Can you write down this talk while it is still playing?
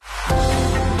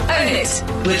It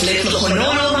with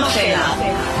Letlhogonolo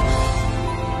Mafela.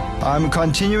 I'm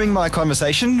continuing my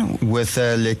conversation with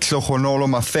Letlhogonolo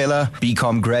Mafela,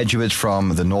 BCom graduate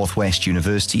from the Northwest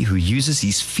University, who uses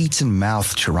his feet and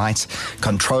mouth to write,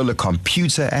 control a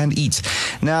computer, and eat.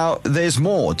 Now, there's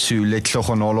more to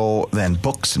Letlhogonolo than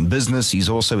books and business. He's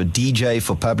also a DJ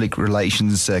for public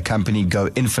relations company Go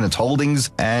Infinite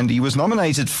Holdings, and he was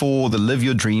nominated for the Live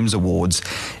Your Dreams Awards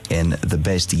in the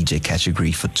Best DJ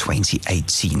category for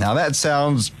 2018. Now, that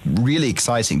sounds really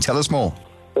exciting. Tell us more.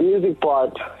 The music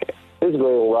part is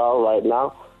going well right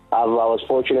now. I was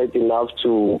fortunate enough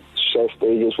to share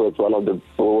stages with one of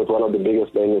the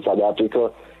biggest names in South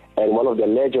Africa and one of the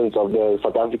legends of the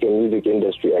South African music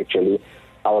industry, actually.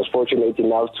 I was fortunate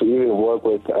enough to even work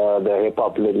with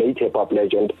the late hip-hop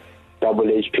legend, Double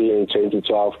HP, in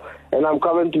 2012. And I'm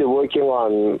currently working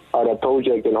on a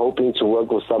project and hoping to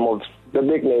work with some of the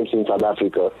big names in South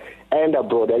Africa and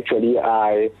abroad. Actually,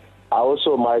 I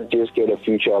also might just get a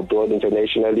future abroad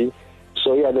internationally.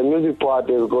 So yeah, the music part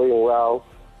is going well.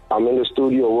 I'm in the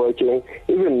studio working.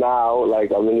 Even now,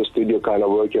 I'm in the studio kind of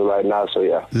working right now, so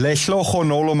yeah.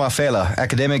 Letlhogonolo Mafela,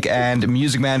 academic and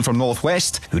music man from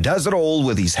Northwest, who does it all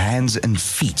with his hands and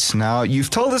feet. Now, you've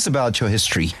told us about your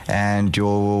history and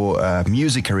your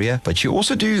music career, but you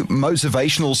also do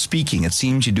motivational speaking. It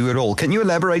seems you do it all. Can you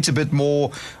elaborate a bit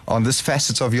more on this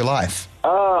facet of your life?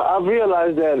 I've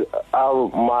realized that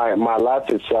my life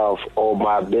itself, or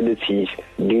my abilities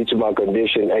due to my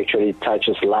condition, actually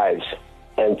touches lives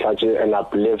and touches and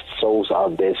uplifts souls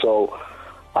out there. So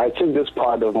I took this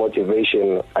part of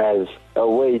motivation as a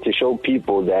way to show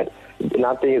people that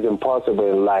nothing is impossible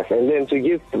in life. And then to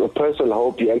give a person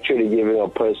hope, you're actually giving a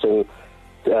person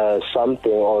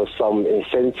something or some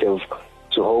incentive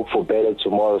to hope for better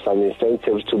tomorrow, some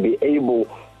incentive to be able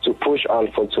to push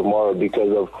on for tomorrow,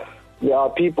 because there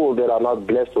are people that are not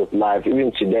blessed with life.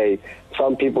 Even today,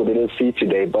 some people didn't see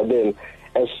today. But then,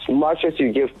 as much as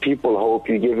you give people hope,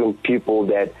 you give them people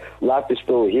that life is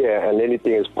still here and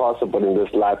anything is possible in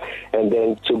this life. And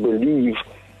then to believe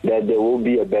that there will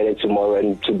be a better tomorrow,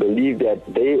 and to believe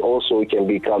that they also can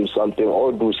become something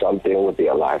or do something with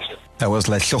their lives. That was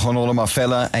Letlhogonolo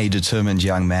Mafela, a determined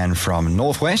young man from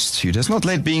Northwest who does not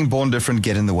let being born different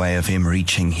get in the way of him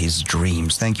reaching his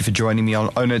dreams. Thank you for joining me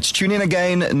on Own It. Tune in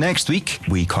again next week.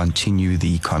 We continue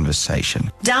the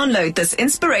conversation. Download this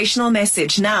inspirational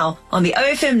message now on the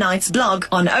OFM Nights blog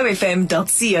on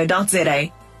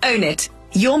ofm.co.za. Own It,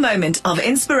 your moment of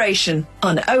inspiration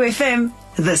on OFM,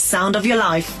 the sound of your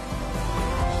life.